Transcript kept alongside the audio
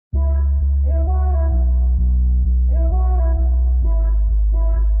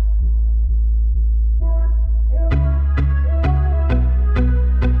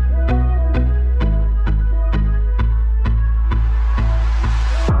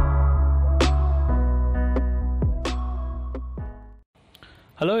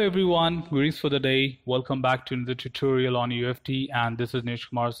Hello everyone, greetings for the day. Welcome back to another tutorial on UFT, and this is Neeraj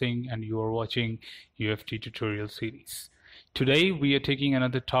Kumar Singh and you are watching UFT tutorial series. Today we are taking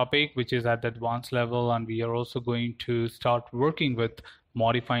another topic which is at the advanced level, and we are also going to start working with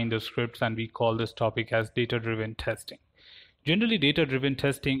modifying the scripts, and we call this topic as data-driven testing. Generally, data-driven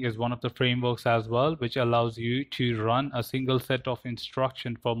testing is one of the frameworks as well, which allows you to run a single set of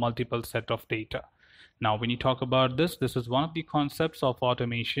instruction for multiple set of data. Now, when you talk about this is one of the concepts of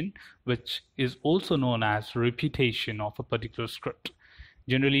automation, which is also known as repetition of a particular script.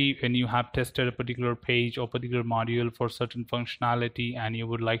 Generally, when you have tested a particular page or particular module for certain functionality and you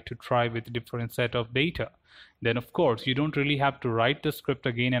would like to try with different set of data, then of course you don't really have to write the script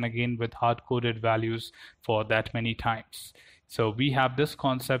again and again with hard-coded values for that many times. So we have this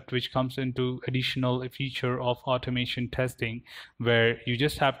concept which comes into additional feature of automation testing, where you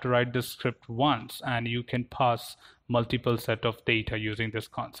just have to write the script once and you can pass multiple set of data using this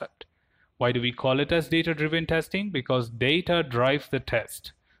concept. Why do we call it as data-driven testing? Because data drives the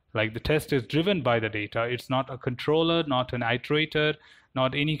test. Like, the test is driven by the data. It's not a controller, not an iterator,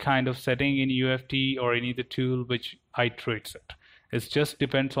 not any kind of setting in UFT or any other tool which iterates it. It just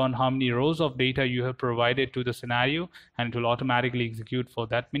depends on how many rows of data you have provided to the scenario, and it will automatically execute for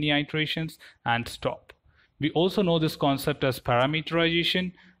that many iterations and stop. We also know this concept as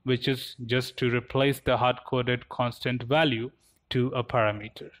parameterization, which is just to replace the hard-coded constant value to a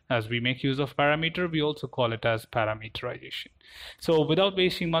parameter. As we make use of parameter, we also call it as parameterization. So without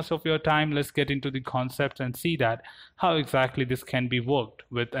wasting much of your time, let's get into the concepts and see that how exactly this can be worked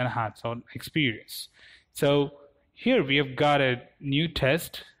with an hands-on experience. So here we have got a new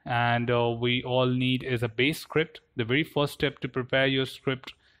test, and we all need is a base script. The very first step to prepare your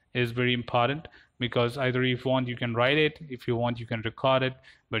script is very important, because either if you want you can write it, if you want you can record it,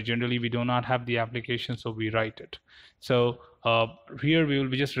 but generally we do not have the application, so we write it. So here we will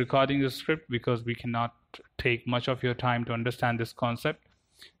be just recording the script because we cannot take much of your time to understand this concept.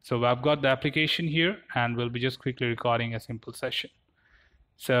 So I've got the application here and we'll be just quickly recording a simple session.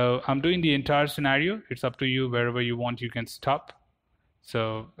 So I'm doing the entire scenario. It's up to you. Wherever you want you can stop.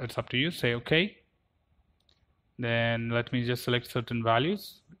 So it's up to you. Say OK. Then let me just select certain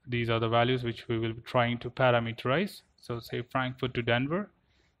values. These are the values which we will be trying to parameterize. So say Frankfurt to Denver,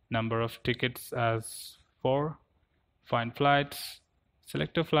 number of tickets as 4, find flights,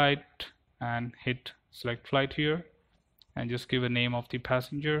 select a flight and hit select flight here, and just give a name of the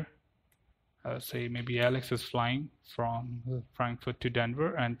passenger. Say maybe Alex is flying from Frankfurt to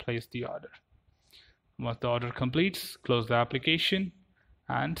Denver, and place the order. Once the order completes, close the application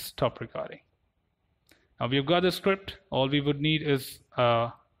and stop recording. Now we've got the script. All we would need is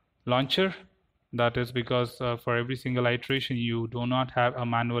a launcher. That is because for every single iteration you do not have a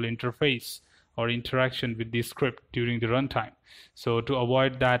manual interface or interaction with the script during the runtime. So to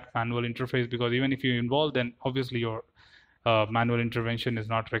avoid that manual interface, because even if you're involved, then obviously your manual intervention is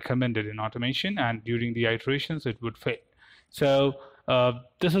not recommended in automation, and during the iterations it would fail. So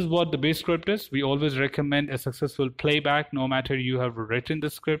this is what the base script is. We always recommend a successful playback, no matter you have written the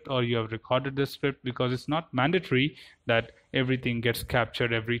script or you have recorded the script, because it's not mandatory that everything gets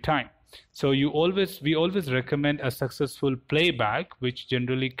captured every time. So we always recommend a successful playback, which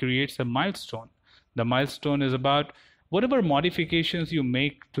generally creates a milestone. The milestone is about whatever modifications you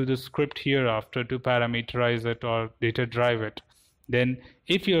make to the script hereafter to parameterize it or data drive it. Then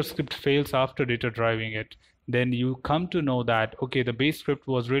if your script fails after data driving it, then you come to know that, okay, the base script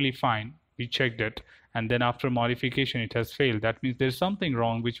was really fine, we checked it, and then after modification it has failed. That means there's something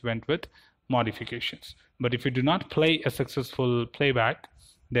wrong which went with modifications. But if you do not play a successful playback,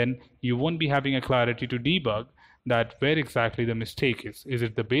 then you won't be having a clarity to debug that where exactly the mistake is. Is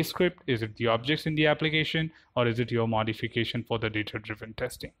it the base script? Is it the objects in the application? Or is it your modification for the data-driven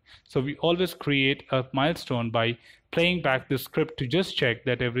testing? So we always create a milestone by playing back the script to just check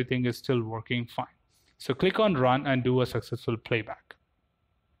that everything is still working fine. So click on run and do a successful playback.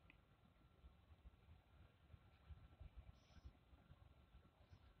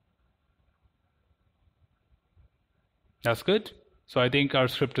 That's good. So I think our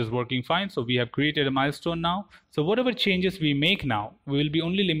script is working fine. So we have created a milestone now. So whatever changes we make now, we will be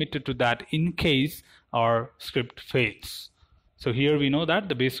only limited to that in case our script fails. So here we know that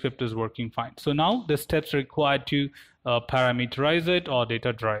the base script is working fine. So now the steps required to parameterize it or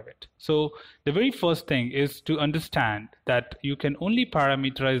data drive it. So the very first thing is to understand that you can only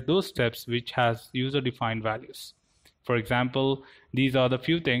parameterize those steps which has user-defined values. For example, these are the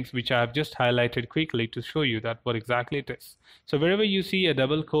few things which I have just highlighted quickly to show you that what exactly it is. So wherever you see a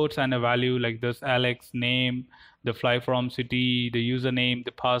double quotes and a value like this, Alex, name, the fly from city, the username,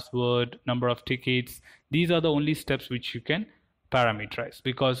 the password, number of tickets, these are the only steps which you can parameterized,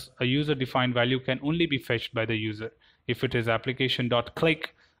 because a user defined value can only be fetched by the user. If it is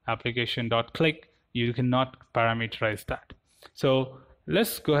application.click, you cannot parameterize that. So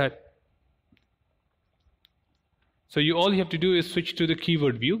let's go ahead. So all you have to do is switch to the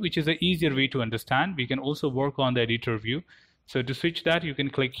keyword view, which is an easier way to understand. We can also work on the editor view. So to switch that, you can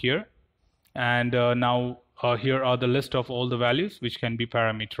click here, and now here are the list of all the values which can be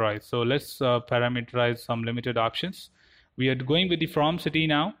parameterized. So let's parameterize some limited options. We are going with the from city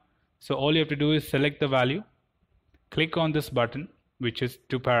now. So all you have to do is select the value, click on this button, which is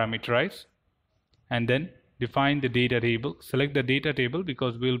to parameterize, and then define the data table. Select the data table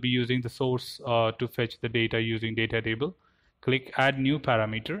because we'll be using the source to fetch the data using data table. Click add new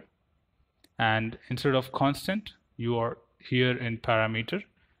parameter, and instead of constant, you are here in parameter.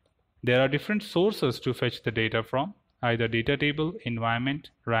 There are different sources to fetch the data from, either data table,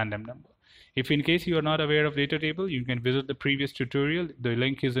 environment, random number. If in case you are not aware of data table, you can visit the previous tutorial. The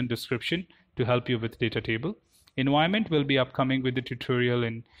link is in description to help you with data table. Environment will be upcoming with the tutorial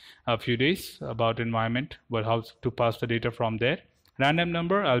in a few days about environment, but how to pass the data from there. Random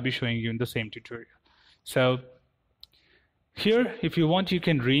number I'll be showing you in the same tutorial. So here, if you want, you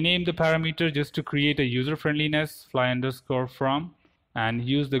can rename the parameter just to create a user friendliness, fly_from, and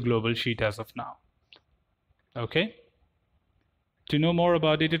use the global sheet as of now. Okay. To know more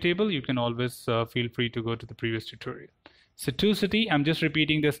about data table, you can always feel free to go to the previous tutorial. So to city, I'm just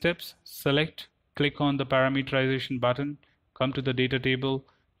repeating the steps. Select, click on the parameterization button, come to the data table,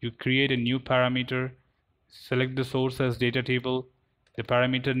 you create a new parameter, select the source as data table. The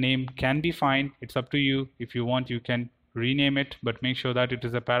parameter name can be fine, it's up to you. If you want, you can rename it, but make sure that it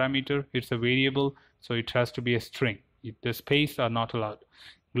is a parameter, it's a variable, so it has to be a string. The space are not allowed.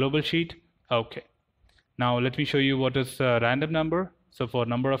 Global sheet, okay. Now let me show you what is a random number. So for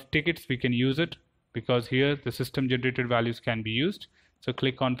number of tickets, we can use it because here the system generated values can be used. So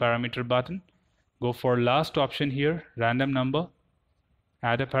click on parameter button, go for last option here, random number,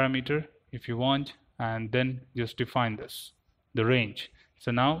 add a parameter if you want, and then just define this, the range. So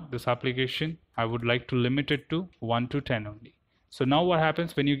now this application, I would like to limit it to 1 to 10 only. So now what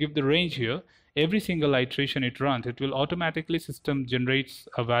happens when you give the range here, every single iteration it runs, it will automatically system generates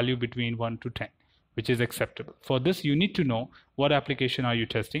a value between 1 to 10, which is acceptable. For this, you need to know what application are you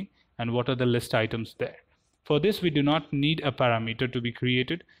testing and what are the list items there. For this, we do not need a parameter to be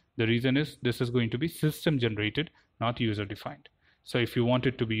created. The reason is this is going to be system generated, not user defined. So if you want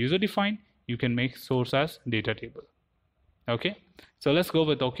it to be user defined, you can make source as data table. Okay, so let's go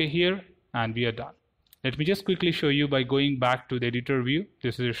with OK here, and we are done. Let me just quickly show you by going back to the editor view.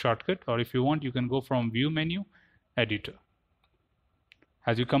 This is a shortcut, or if you want, you can go from view menu, editor.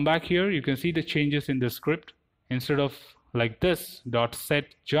 As you come back here, you can see the changes in the script. Instead of like this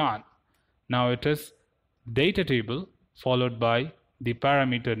 .set John, now it is data table followed by the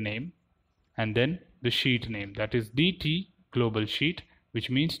parameter name and then the sheet name, that is DT global sheet, which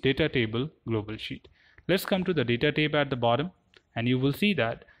means data table global sheet. Let's come to the data tab at the bottom, and you will see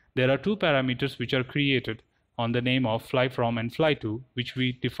that there are two parameters which are created on the name of fly from and fly to, which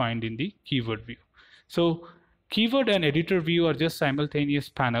we defined in the keyword view. So keyword and editor view are just simultaneous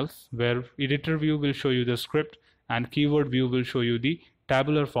panels where editor view will show you the script and keyword view will show you the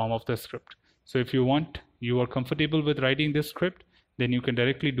tabular form of the script. So if you want, you are comfortable with writing this script, then you can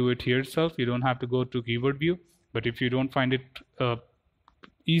directly do it here itself. You don't have to go to keyword view, but if you don't find it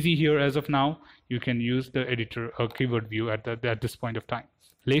easy here as of now, you can use the editor or keyword view at this point of time.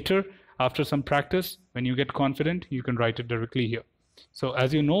 Later, after some practice, when you get confident, you can write it directly here. So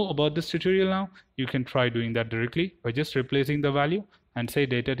as you know about this tutorial now, you can try doing that directly by just replacing the value and say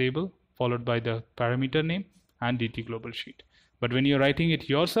data table followed by the parameter name and DT global sheet. But when you're writing it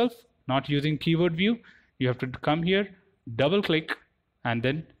yourself, not using keyword view, you have to come here, double click, and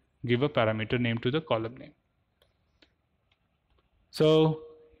then give a parameter name to the column name. So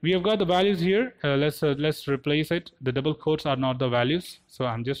we have got the values here. Let's replace it. The double quotes are not the values, so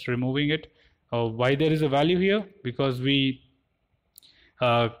I'm just removing it. Why there is a value here? Because we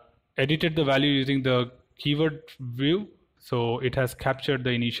edited the value using the keyword view, so it has captured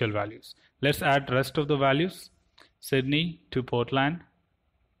the initial values. Let's add rest of the values. Sydney to Portland,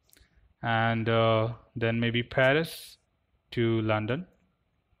 and then maybe Paris to London,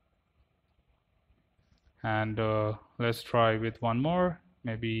 and let's try with one more,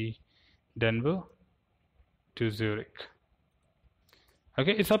 maybe Denver to Zurich.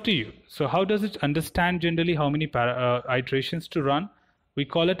 Okay, it's up to you. So how does it understand generally how many iterations to run? We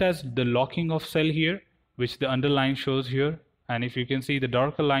call it as the locking of cell here, which the underline shows here, and if you can see the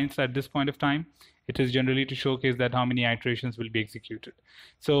darker lines at this point of time, it is generally to showcase that how many iterations will be executed.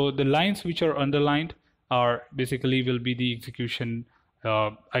 So the lines which are underlined are basically will be the execution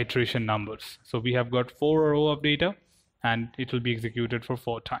iteration numbers. So we have got 4 row of data and it will be executed for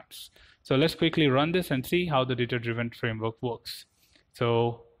 4 times. So let's quickly run this and see how the data-driven framework works.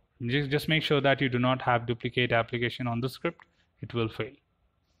 So just make sure that you do not have duplicate application on the script. It will fail.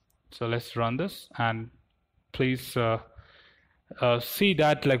 So let's run this and please see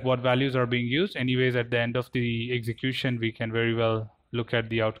that like what values are being used. Anyways, at the end of the execution, we can very well look at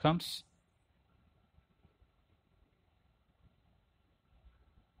the outcomes.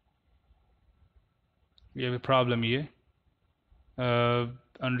 We have a problem here.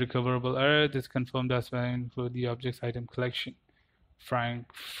 Unrecoverable error. This confirmed as well for the objects item collection.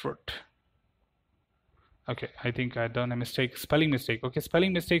 Frankfurt. Okay, I think I've done a mistake. Spelling mistake. Okay,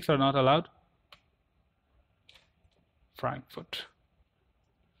 spelling mistakes are not allowed. Frankfurt.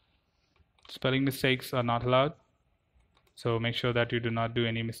 Spelling mistakes are not allowed. So make sure that you do not do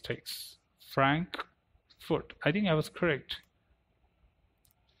any mistakes. Frankfurt. I think I was correct.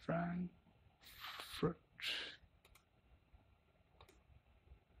 Frankfurt.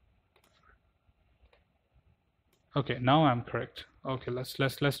 Okay, now I'm correct. Okay, let's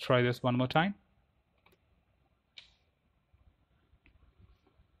try this one more time.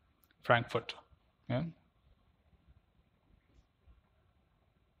 Frankfurt. Yeah.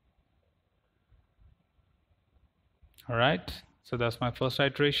 All right, so that's my first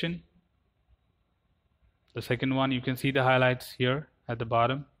iteration. The second one, you can see the highlights here at the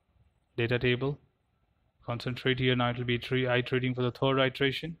bottom, data table. Concentrate here, now it will be iterating for the third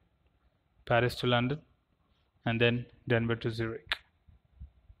iteration, Paris to London, and then Denver to Zurich.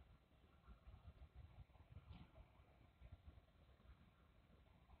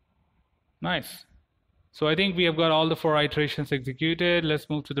 Nice. So I think we have got all the 4 iterations executed. Let's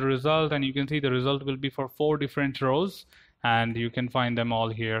move to the result, and you can see the result will be for 4 different rows, and you can find them all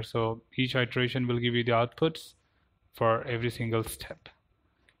here. So each iteration will give you the outputs for every single step.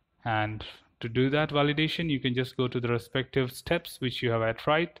 And to do that validation, you can just go to the respective steps which you have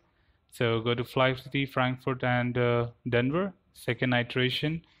tried. So go to Fly City, Frankfurt, and Denver. Second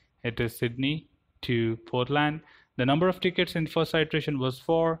iteration, it is Sydney to Portland. The number of tickets in first iteration was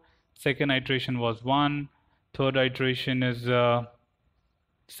 4. Second iteration was 1. Third iteration is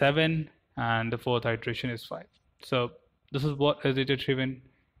 7, and the fourth iteration is 5. So this is what is data-driven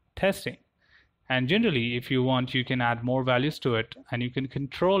testing. And generally, if you want, you can add more values to it, and you can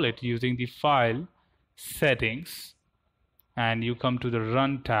control it using the file settings, and you come to the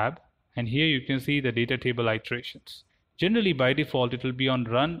run tab, and here you can see the data table iterations. Generally, by default, it will be on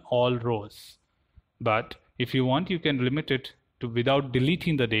run all rows, but if you want, you can limit it to without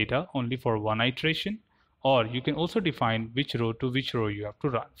deleting the data only for 1 iteration, or you can also define which row to which row you have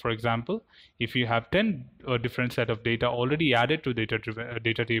to run. For example, if you have 10 different set of data already added to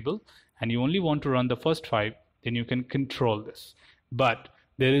data table and you only want to run the first 5, then you can control this. But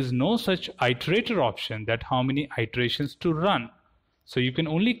there is no such iterator option that how many iterations to run. So you can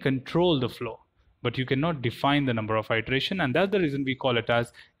only control the flow, but you cannot define the number of iteration, and that's the reason we call it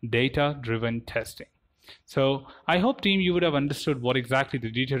as data-driven testing. So I hope team you would have understood what exactly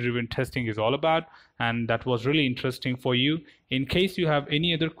the data-driven testing is all about, and that was really interesting for you. In case you have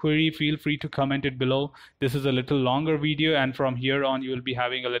any other query, feel free to comment it below. This is a little longer video, and from here on you will be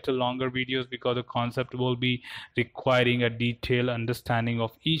having a little longer videos because the concept will be requiring a detailed understanding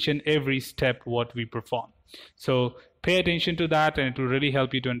of each and every step what we perform. So pay attention to that, and it will really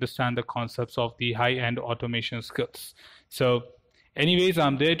help you to understand the concepts of the high-end automation skills. So anyways,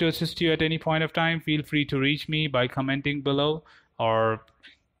 I'm there to assist you at any point of time. Feel free to reach me by commenting below or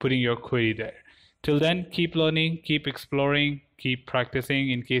putting your query there. Till then, keep learning, keep exploring, keep practicing.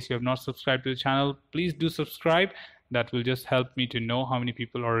 In case you have not subscribed to the channel, please do subscribe. That will just help me to know how many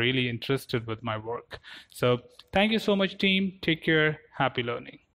people are really interested with my work. So thank you so much, team. Take care. Happy learning.